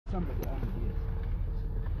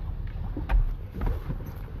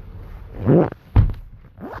No,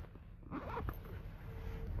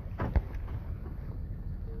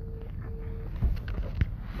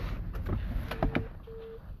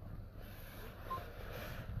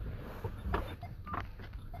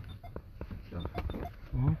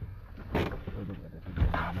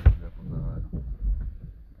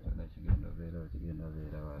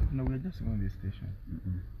 we're just going to the station.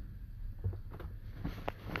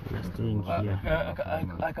 We're staying here.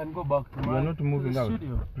 I can go back to You're not moving out,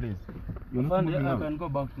 studio. please. You're not moving out. I can go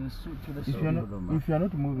back to the If you're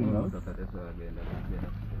not moving out.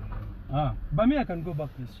 But me, I can go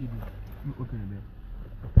back to the studio. Okay, then.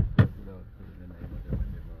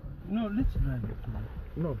 No, let's drive it.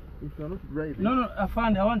 No, if you're not driving. No, I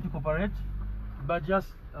want to cooperate, but just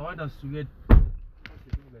I want us to get.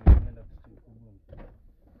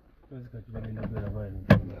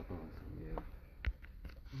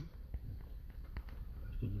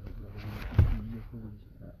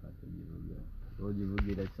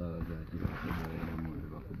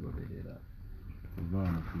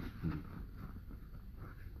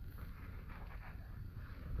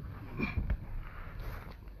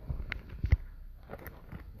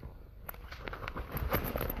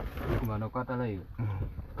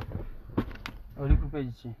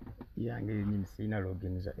 yange yennyini sirina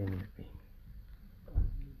login za NP.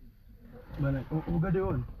 Ugadde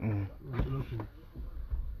on?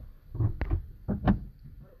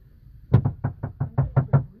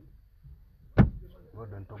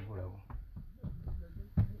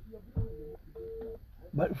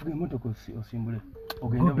 Fuga emotoka osimbule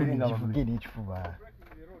ogenda bulinga bavugira ekifuba.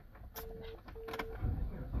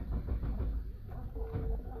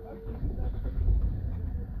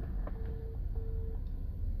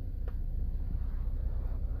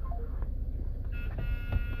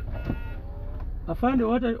 I find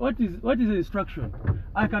what is the instruction?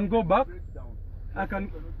 I can go back. I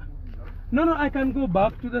can. No, I can go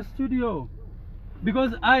back to the studio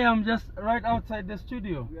because I am just right outside the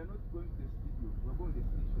studio. We are not going to the studio. We're going to the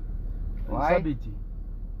station. Why? Sabiti.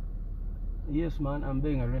 Yes, man, I'm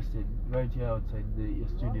being arrested right here outside the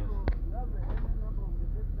studios.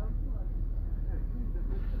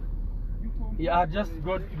 Yeah, I just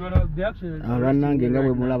got the actual. Ranange nga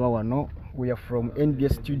bwe mulaba wano, we are from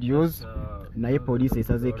NBS Studios. Naye police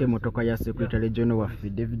esazeeko emmotoka ya Secretary General waffe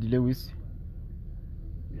David Lewis.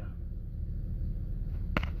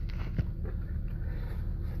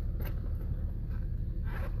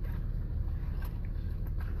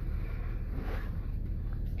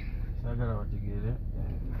 Sagala bategeere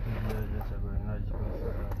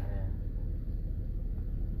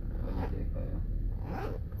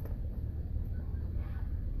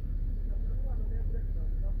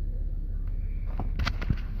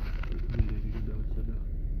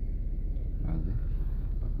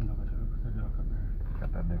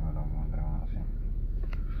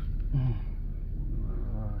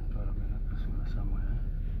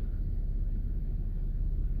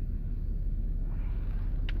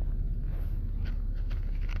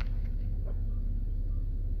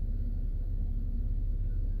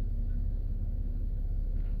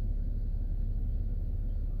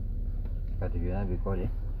kati byonna bikole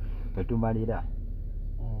tetumalira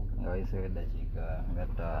nga wayiseewo eddakiika nga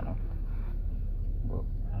 5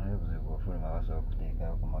 naye obuzibu ofuluma basobola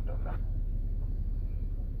okuteekayo ku motoka.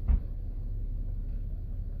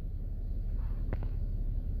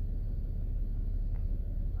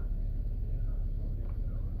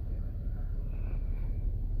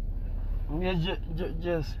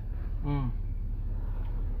 Yes.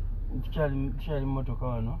 Tukyali motoka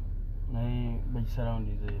wano naye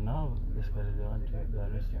bagisurroundinze now basically they are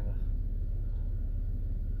arresting us.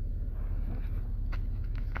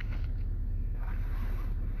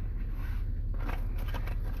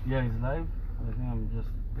 Yeah, it's live. I think I'm just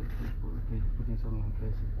putting something in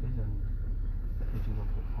place and switching off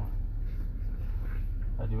the phone.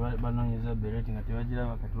 But now he's berating at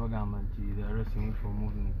Wajira Katwagam and they are arresting me for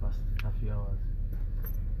moving past a few hours.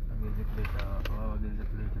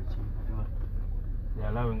 They are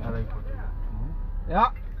allowing other people to move.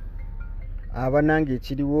 Yeah. Abanange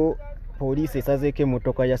ekiriwo police esazeeko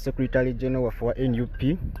emmotoka ya Secretary General waffe wa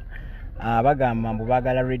NUP. Bagamba mbu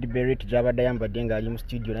baagala Red Beret gy'abadde ayambadde ng'ali mu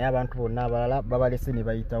studio naye abantu bonna abalala babalese ne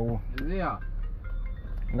bayitawo.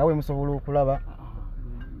 Nga bwe musobola okulaba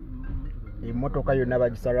emmotoka yonna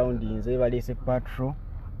bagisurroundinze baleese patrol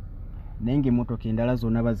naye ng'emmotoka endala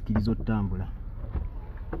zonna bazikiriza okutambula.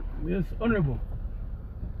 Yes, Honorable.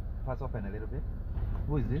 Pass open a little bit.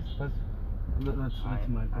 Who is this? That's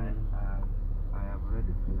my phone. I have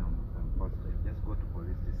already filmed and posted. Just go to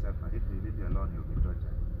police itself, and if you alone, you'll be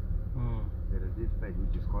tortured. There is this page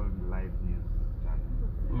which is called Live News Channel.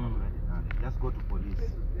 already done it. Just go to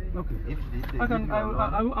police. Okay. If they I leave you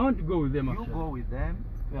alone, I want to go with them you actually. go with them.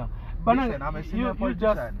 Yeah. But Listen, I'm a senior you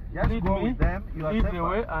politician. Just lead go me, with them. You are lead safer. the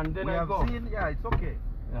way, and then We I have go. seen, yeah, it's okay.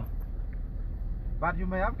 Yeah. But you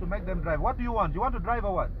may have to make them drive. What do you want? You want to drive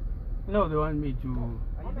or what? No, they want me to. You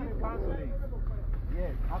need counseling.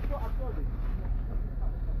 Yes, I've told him.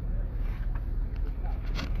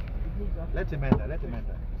 Let him enter, let him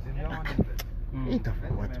enter. It's in your own interest.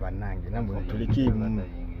 Itafuata banange namwe tuliki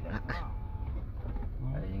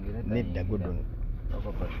nedda godon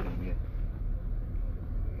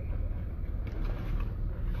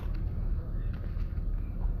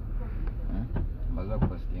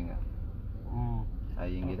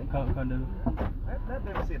Let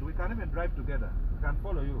them sit. We can even drive together. We can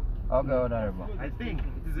follow you. Okay, honorable. I think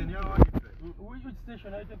it is in your own interest. Which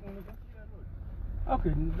station are you taking me to?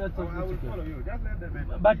 Okay, that's I will okay. follow you. Just let them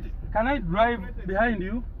enter. But please. can I drive behind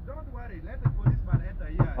you? Don't worry. Let the policeman enter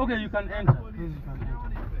here. Okay, you can enter. Please, you can enter.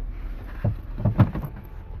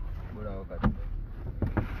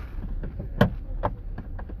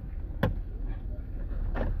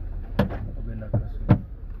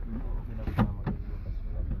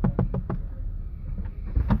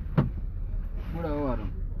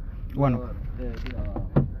 One.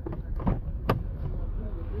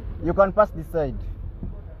 You can pass this side.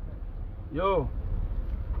 Yo.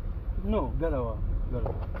 No, Garawa.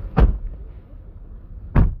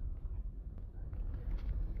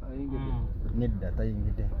 Nedda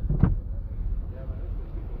tayingide.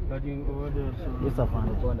 Getting over there, so. Yes,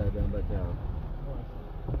 afande. Let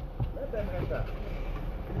them enter.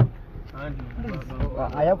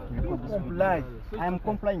 I have to comply. I am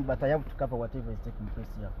complying, but I have to cover whatever is taking place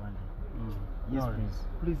here, afande. Yes,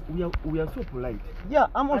 please. Please, we are so polite. Yeah,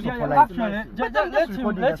 I'm also polite.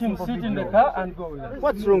 Actually, let him sit in the car and go with us.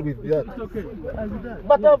 What's wrong with that? It's okay.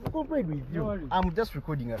 But I've complied with you. I'm just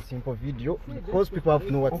recording a simple video because people have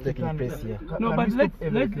to know what's taking place here. No, but let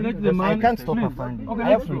the man. I can't stop please. afande. Okay, I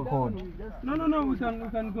have let's to go. record. No, we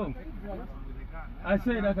can go. I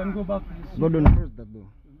said I can go back to the studio. Gordon, close the door.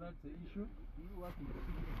 That's the issue.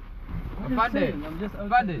 Afande, I'm just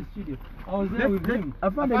outside Afande. the studio. I was there with him.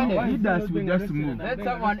 Afande, Why is lead he us, not we being just arrested? move. I'm Let being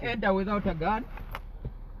someone arrested. enter without a gun.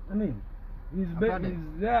 I mean, he's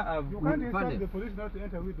Afande. there. You can't instruct the police not to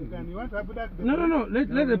enter with the gun. You want to abduct the No. police?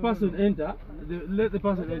 Let the person enter. Let the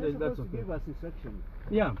person enter. That's okay. Give us instruction.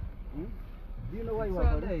 Yeah. Do you know why you So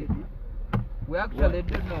are they- arrested? We actually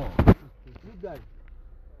don't know. You guys.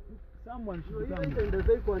 Someone should come. Enter in the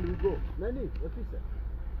vehicle and we go. Nani, officer.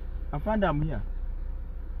 Afande, I'm here.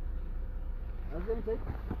 Are you inside?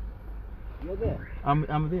 You're there.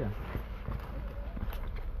 I'm there.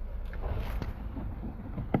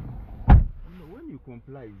 When you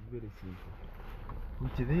comply, it's very simple.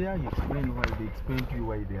 Which there you explain why they explain to you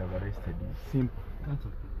why they have arrested you. Simple. That's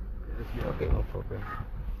okay. Okay, no problem.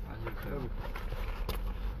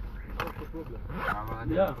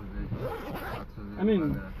 Yeah. I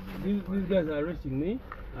mean, these guys are arresting me.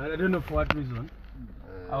 I don't know for what reason.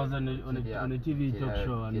 I was on a TV talk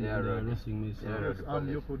show and they're arresting me. So Yes, I'm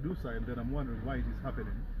your producer and then I'm wondering why it is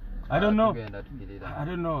happening. I don't know. I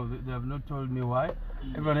don't know. They have not told me why.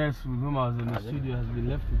 Everyone else with whom I was in the studio has been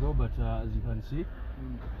left to go, but as you can see,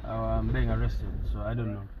 I'm being arrested. So I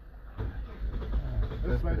don't know.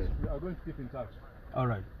 That's fine. We are going to keep in touch. All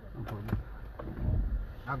right. No problem.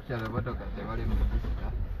 Actually, motoka tebali mu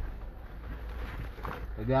disita.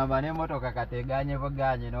 Egamba ne motoka kateganye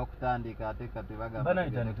baganye n'okutandika ate kati bagamba Bana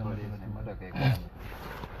tugende itandika police, motoka eganye.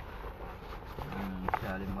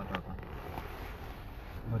 Kyali motoka.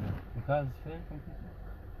 Because fair completely.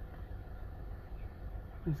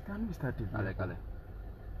 Please, can we start it? Kale.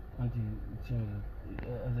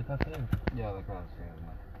 As a cafe. Yeah, the car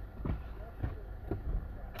fair.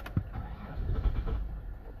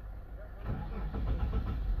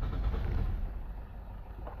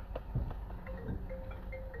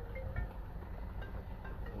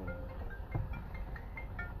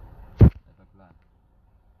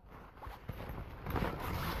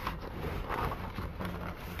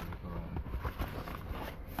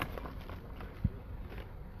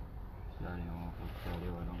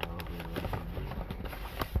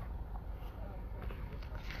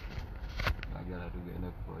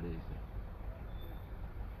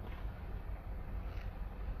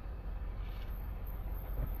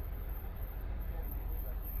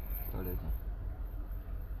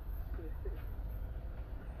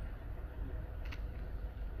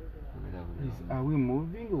 Are we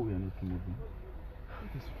moving or we are not moving?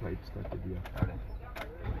 This flight started here.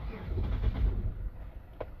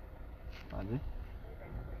 Adi?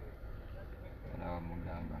 Era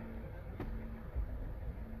mugamba.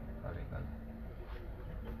 Kale.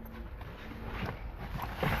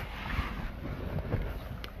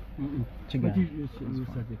 But you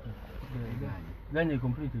certificate. Ganye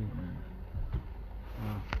completely.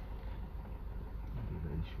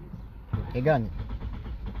 Eganye.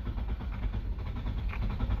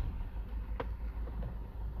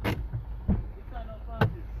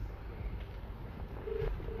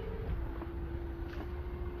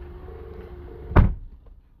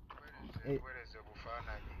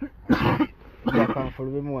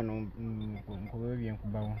 Yakanfulubemu wano nkube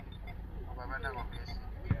byenkubawo.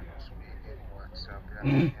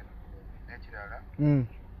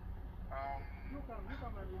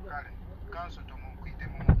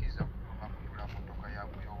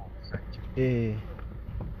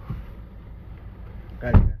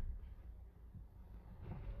 Kale.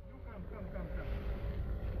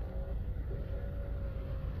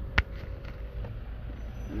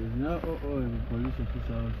 Police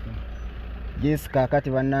officer also. Yes, kakati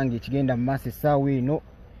bannange ekigenda mu maaso essaawa eno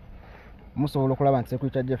musobola okulaba nti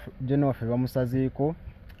Secretary General ffe bamusazeeko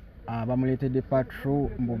bamuleetedde patrol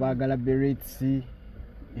mbu baagala berets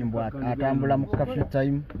mbw atambula mu curfew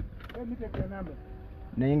time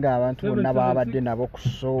naye ng'abantu bonna baabadde nabo ku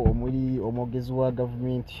show omuli omwogezi wa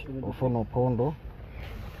gavumenti ofuna opondo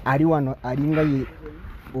ali wano alinga ye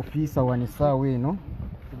ofiisa wano essaawa eno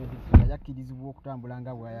nga yakkirizibwa okutambula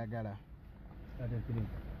nga bw'ayagala.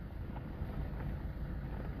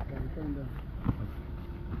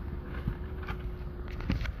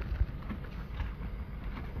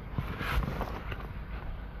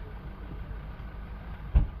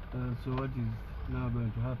 So what is now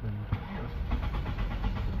going to happen?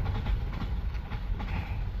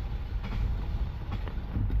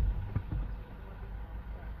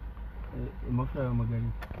 Mafuta ya magari.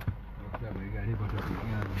 Mafuta ya magari kwa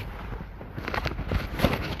kupigana.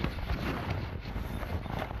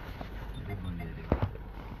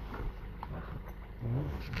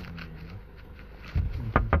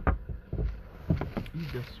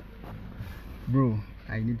 Bro,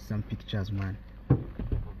 I need some pictures, man.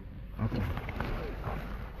 Okay.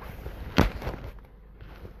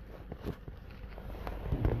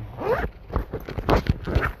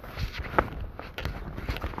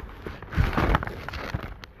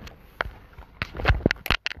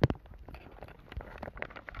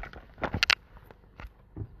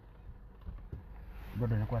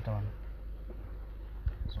 Brother, nakuata wana.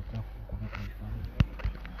 It's okay.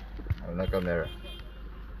 On the camera.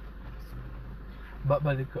 But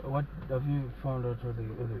what have you found out what the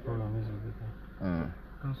problem is with it?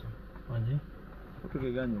 Council. Manji?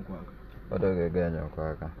 Otokeganya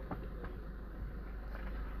okwaka.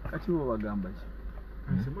 Kati wo bagamba ki?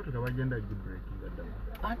 Semotoka bagenda breaking gaddamu.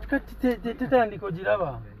 Kati tetandika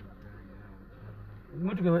giraba.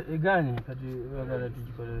 Motoka eganye kati bagala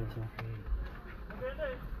tugikolere ki?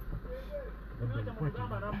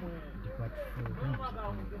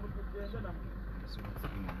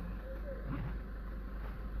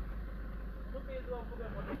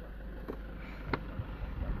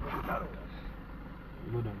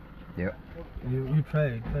 Good on. Yeah. You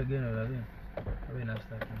try again or again. I mean, I've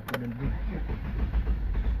started.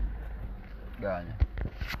 Ganya.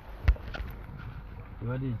 You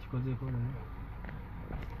had it because they call me.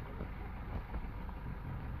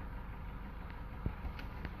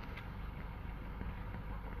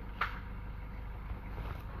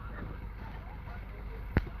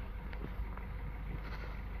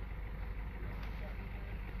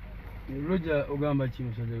 Roger ogamba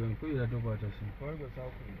chimushaje nkubira tokwata si. Waligo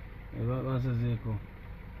saako. Basazeeko.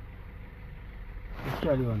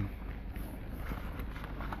 Ekyali wano.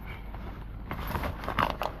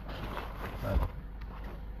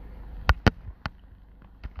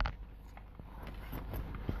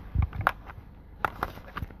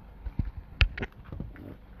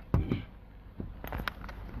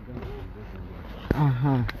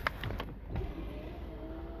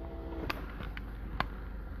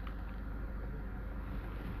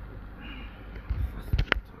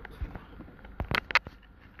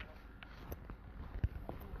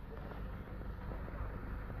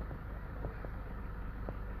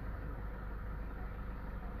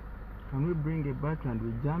 Can we bring a bat and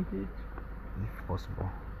we jump it? If possible.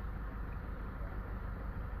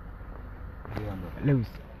 Lewis.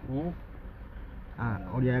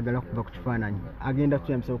 Oli ayagala kuva ku kifaananyi agenda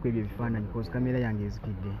kutuyambisa okwo ebyo ebifaananyi because kamera yange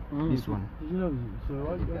ezikidde. This one. So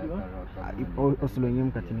what do you want?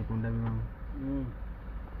 Osolonyemu kati ne kundabiramu.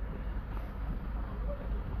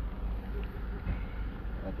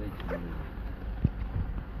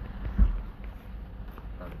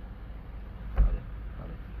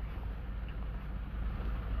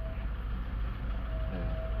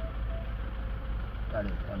 Dale,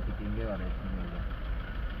 tampikinge vale.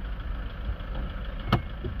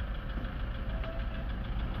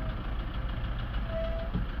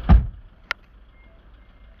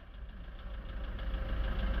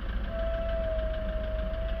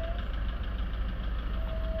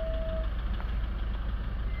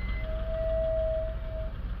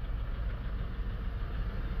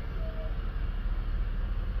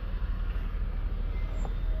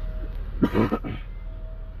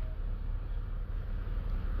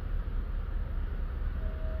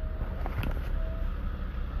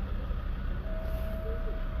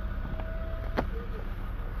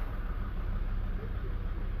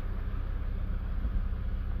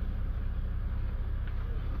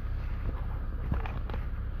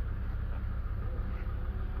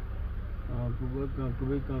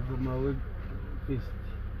 Kubeka from my work fist.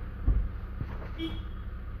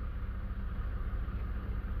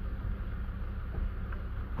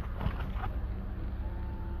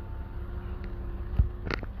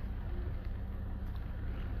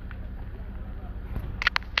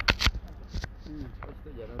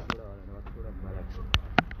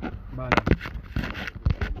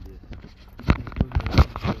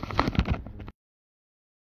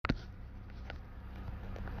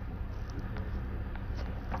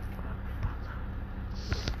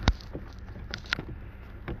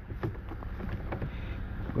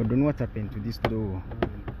 Gordon, what happened to this door?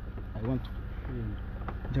 I want to.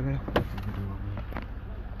 Jagala kupata video.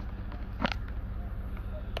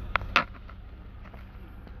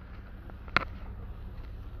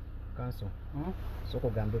 Cancel. Soko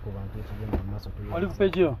gambe ku bantu ekigenda mu maaso tu. What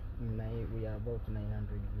page here? We are about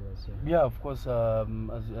 900 viewers here. Yeah, of course,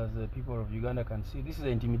 as the people of Uganda can see, this is the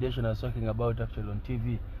intimidation I was talking about actually on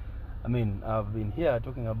TV. I mean, I've been here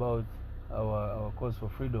talking about our cause for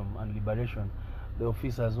freedom and liberation. The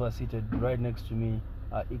officers who are seated right next to me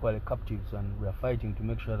are equally captives, and we are fighting to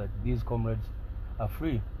make sure that these comrades are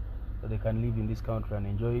free, so they can live in this country and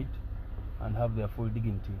enjoy it and have their full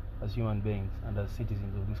dignity as human beings and as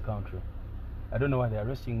citizens of this country. I don't know why they're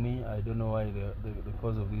arresting me. I don't know why the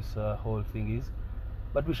cause of this whole thing is,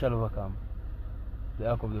 but we shall overcome. The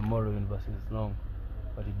arc of the moral universe is long,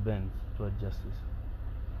 but it bends toward justice.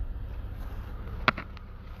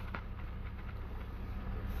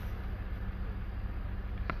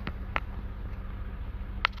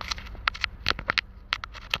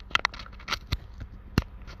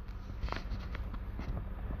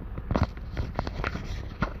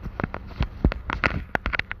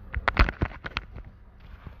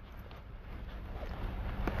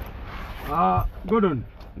 Gordon,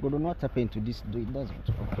 what happened to this door? It doesn't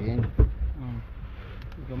open.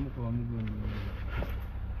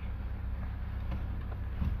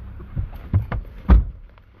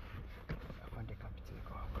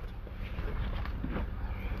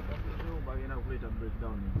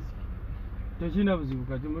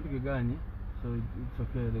 So it's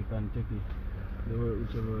okay, they can take it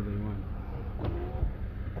whichever they want.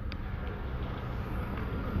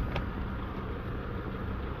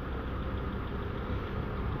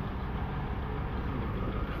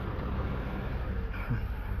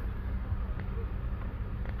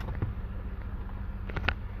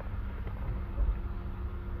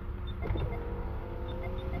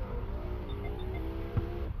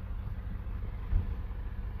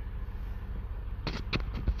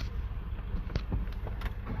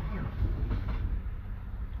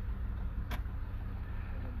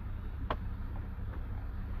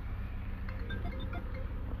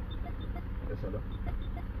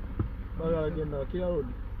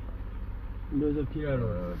 There's a killer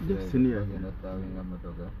road. Just near.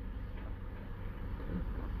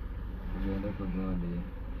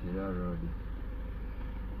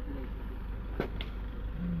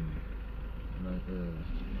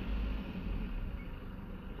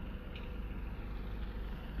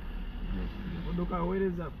 Where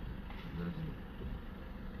is up?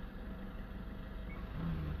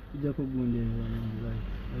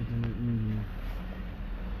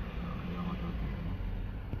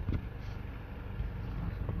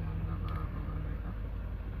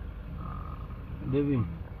 David,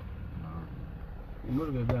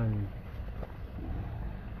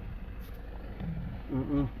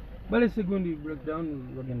 but it's a good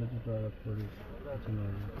breakdown. We're going to try to police.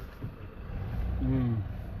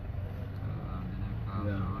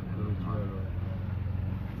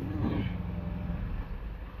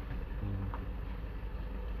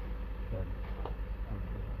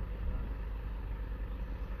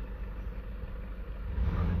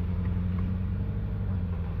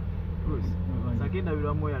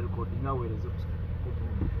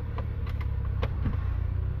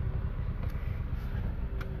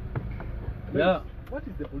 Yeah. What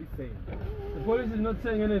is the police saying? The police is not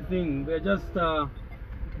saying anything. They're just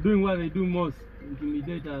doing what they do most: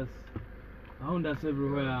 intimidate us, hound us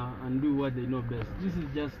everywhere, and do what they know best. This is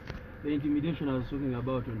just the intimidation I was talking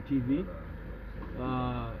about on TV.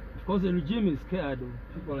 Of course, the regime is scared of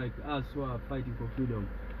people like us who are fighting for freedom,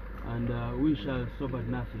 and we shall stop at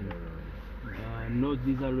nothing. Not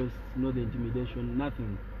these arrests, not the intimidation,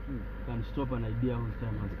 nothing. can stop an idea whose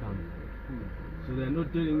time has come. So they're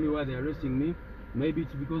not telling me why they're arresting me. Maybe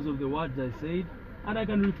it's because of the words I said, and I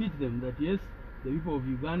can repeat them that yes, the people of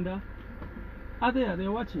Uganda are there,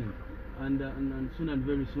 they're watching, and soon and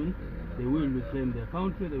very soon they will reclaim their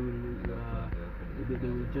country, they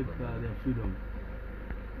will take their freedom.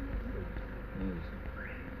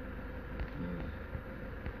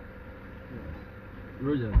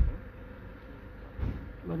 Roger.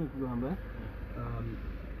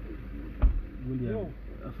 William,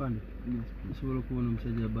 afande, nsobola okubona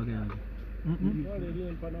omusajja baga yange.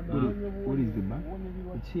 What is the bag?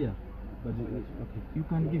 It's here, but okay. You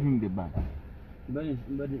can give him the bag. But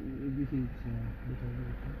this is better.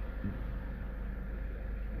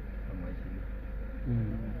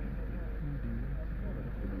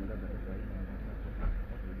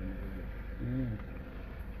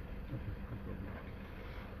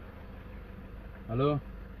 Hello?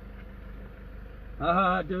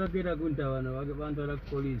 Tebagenda kuntawana bantwala ku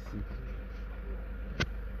poliisi.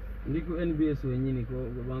 Ndi ku NBS wenyini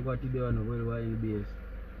bankwatidde wano bweru wa NBS.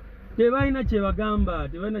 Tebalina kye bagamba,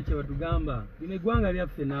 tebalina kye batugamba. Lino eggwanga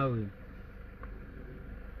lyaffe naawe.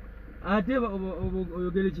 Ate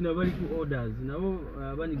oyogere kino bali ku orders nabo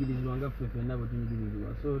banyigirizibwa nga ffe ffenna bwe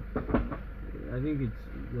tunyigirizibwa. So I think it's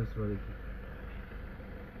just what it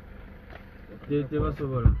is.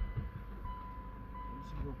 Tebasobola.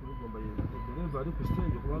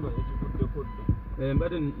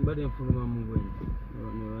 Mbadde nfuluma mu bwenti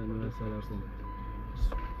ne basalako.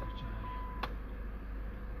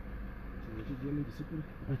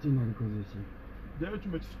 Ate nalikoze ki?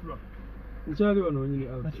 Nkyali wano nyini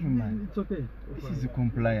out. But you man, It's okay. this is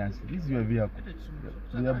compliance. This is your vehicle.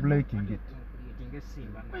 We are breaking it.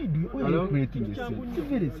 Why are you breaking the seal? It's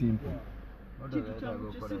very simple.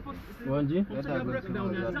 Wanji?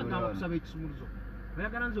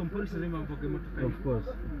 Of course.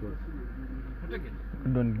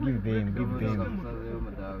 Don't give them.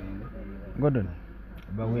 Gordon,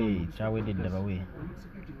 bawe, chawe did the bawe.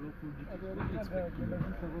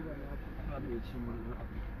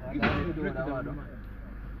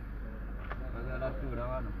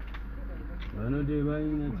 Bano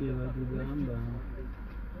tebalina kye batugamba.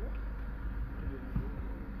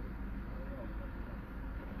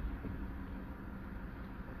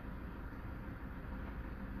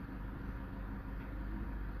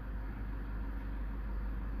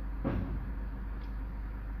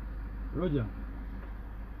 Roger,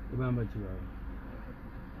 ebamba kibawe.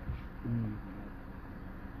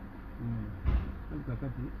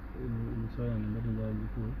 Kakati emisoya mbadde njala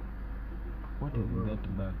gikuwe. What is that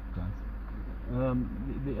bag, Kans?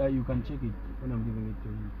 You can check it when I'm giving it to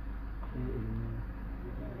you.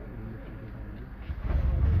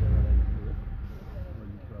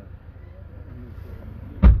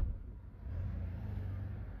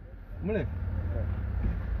 Mulek.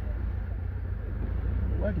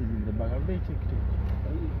 What is in the bag? Have they checked it?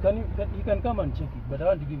 You can come and check it, but I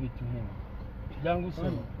want to give it to him. Jangu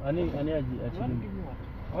Sema. I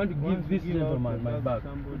want to give this gentleman my bag,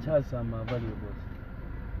 which has some valuables.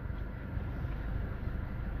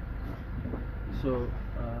 So,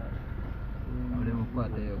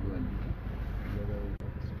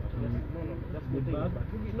 the bag?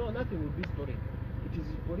 No, nothing will be stolen. It is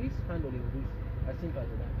police handling this. As simple as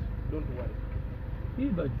that. Don't worry. yeah,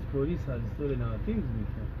 but police has stolen our things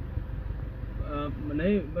before.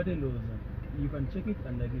 You can check it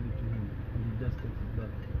and I give it to him, and he just takes it back.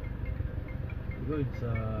 Because it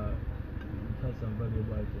has some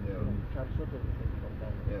valuable items. Yeah. I've sort of from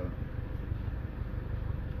down. Yeah.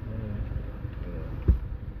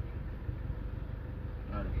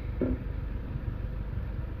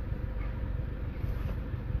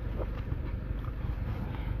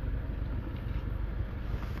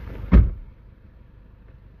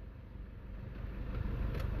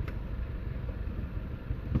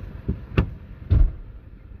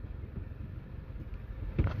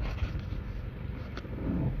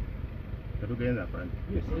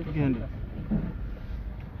 Yes,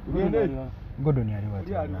 Gordon, you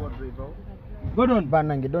are Gordon,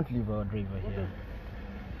 Banange, don't leave our driver here.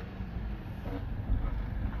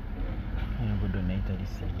 Gordon, Italy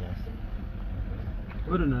serious.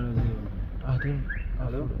 Gordon,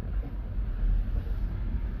 hello.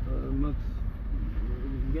 Max,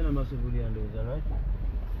 get a massive and is that right?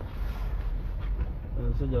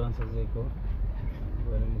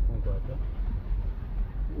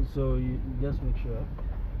 So you just make sure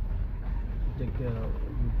you take good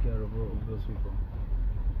care of those people.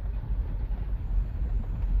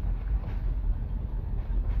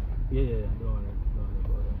 Yeah, don't worry about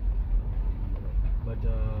that. But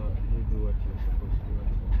you do what you're supposed to do.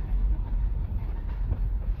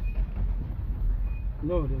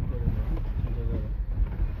 No, don't tell them.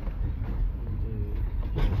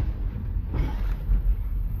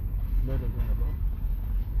 No, don't tell them.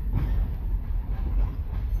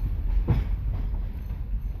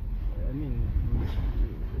 I mean,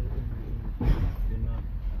 you're not.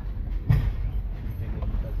 You can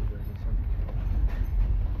get because of something.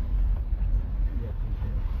 Yeah,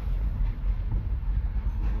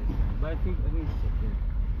 but I think it's okay.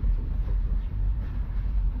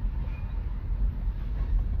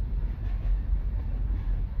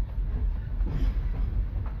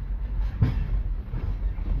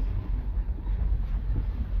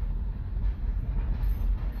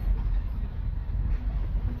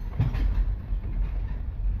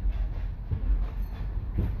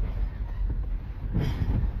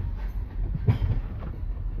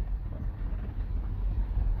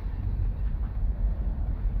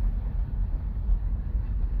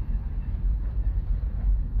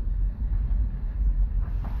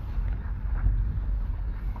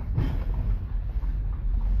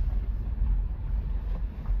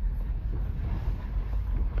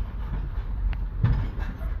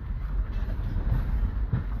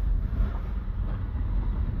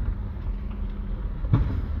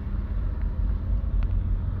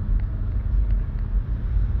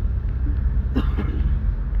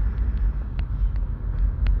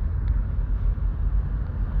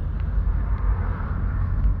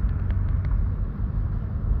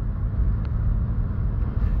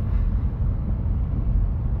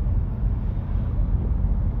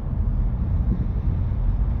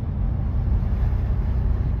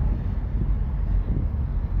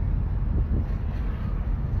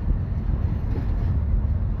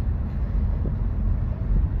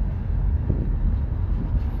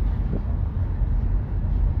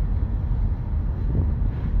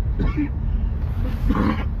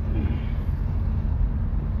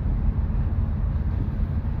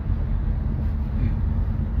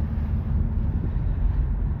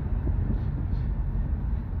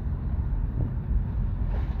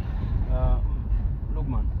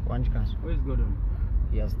 Where's Gordon?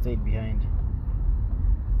 He has stayed behind.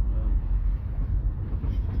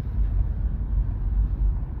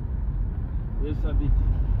 Yes, a bit.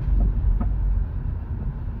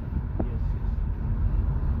 Yes.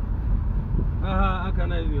 How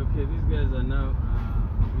can I be okay? These guys are now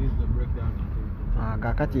with the breakdown.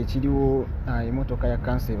 Kakati ekiriwo emotoka ya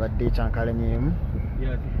kanso ebadde ekyankalanyeemu.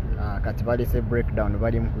 Yeah. Kati balese breakdown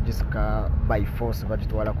bali mu kugisika by force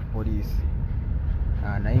bagitwala ku police.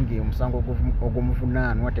 Naye ng'omusango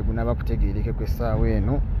ogw'omuvunaanwa tegunaba kutegeereke ku essaawa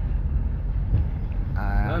eno.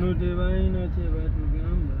 Bano tebalina kye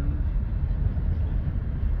batugamba.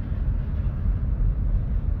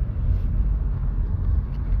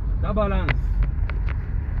 The balance.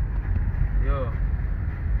 Yo.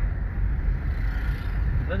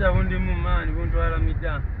 Sajja bundi mu maani buntwala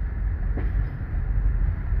midda.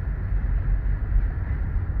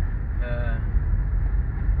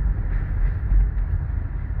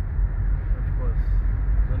 Of course.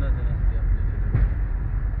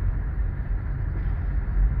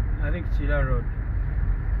 I think Chila Road.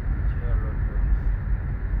 Chila Road police.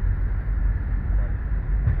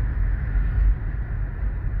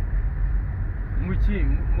 Muchi,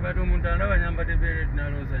 mukati omuntu andaba nyambadde beret na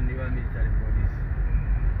rosa ndiba military police.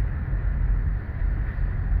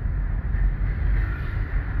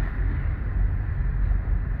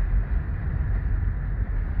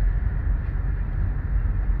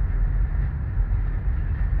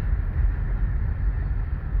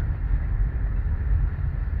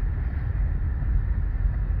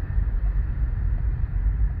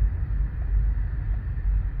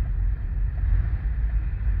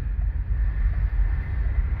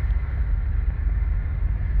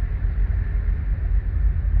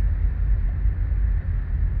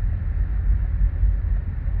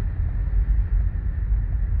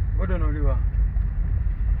 Gordon Oliver.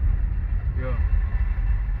 Yo.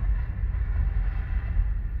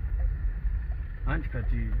 Anti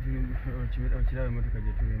kati okirabe emotoka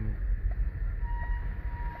gye tulimu.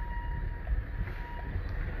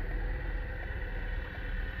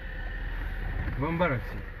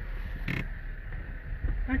 Bambarasi.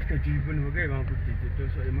 Anti kati bano bagaye bankutte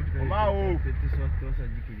tosa emotoka. Omaawo. Tosa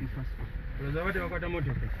jikiriza. Olowooza bate bakwata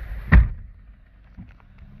motoka.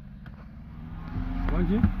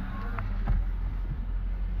 Wanji?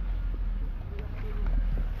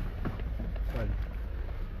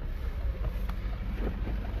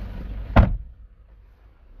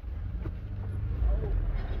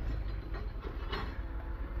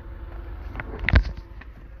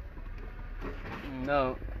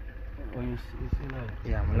 No. Oh, you see live?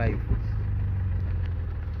 Yeah, I'm live.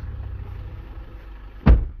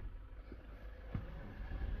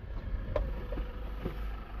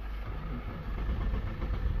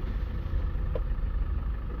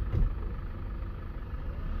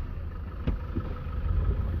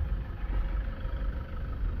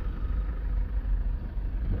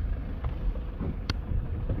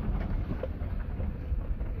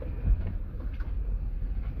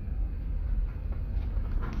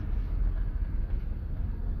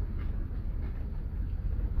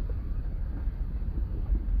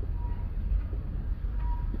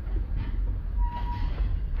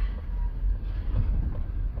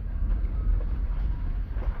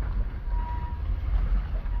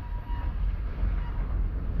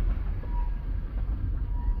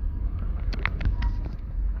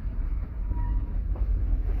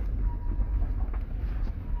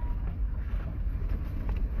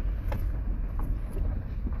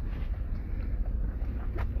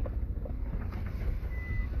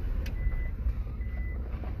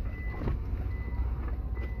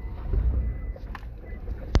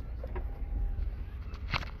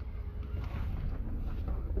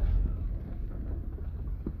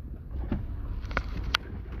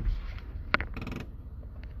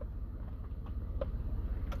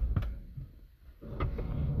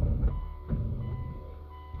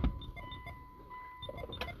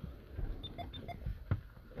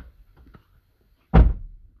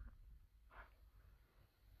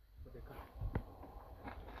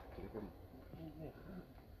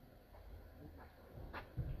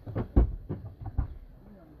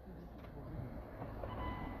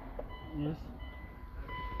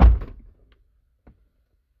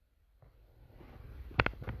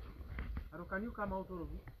 Or can you come out all of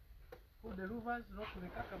you? Put the louvers, lock the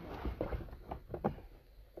car, come out.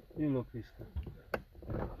 You look this car.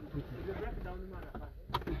 The breakdown, man.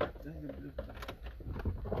 That's the breakdown.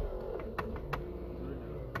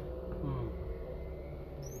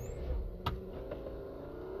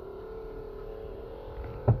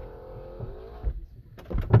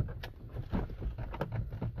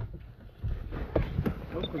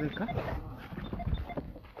 Lock the car.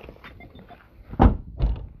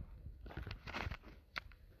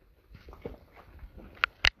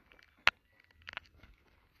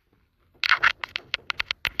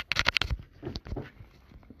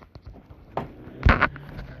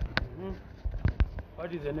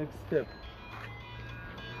 What is the next step?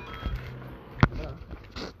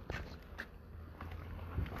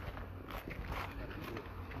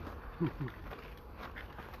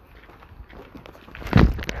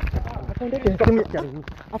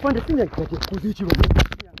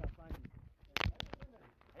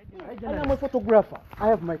 I am a photographer. I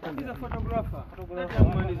have my camera. He's a photographer. That young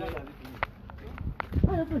man is a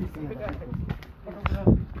I have already seen that.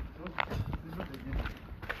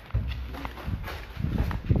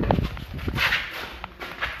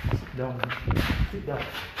 Sit down. Sit down.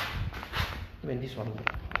 Even this one.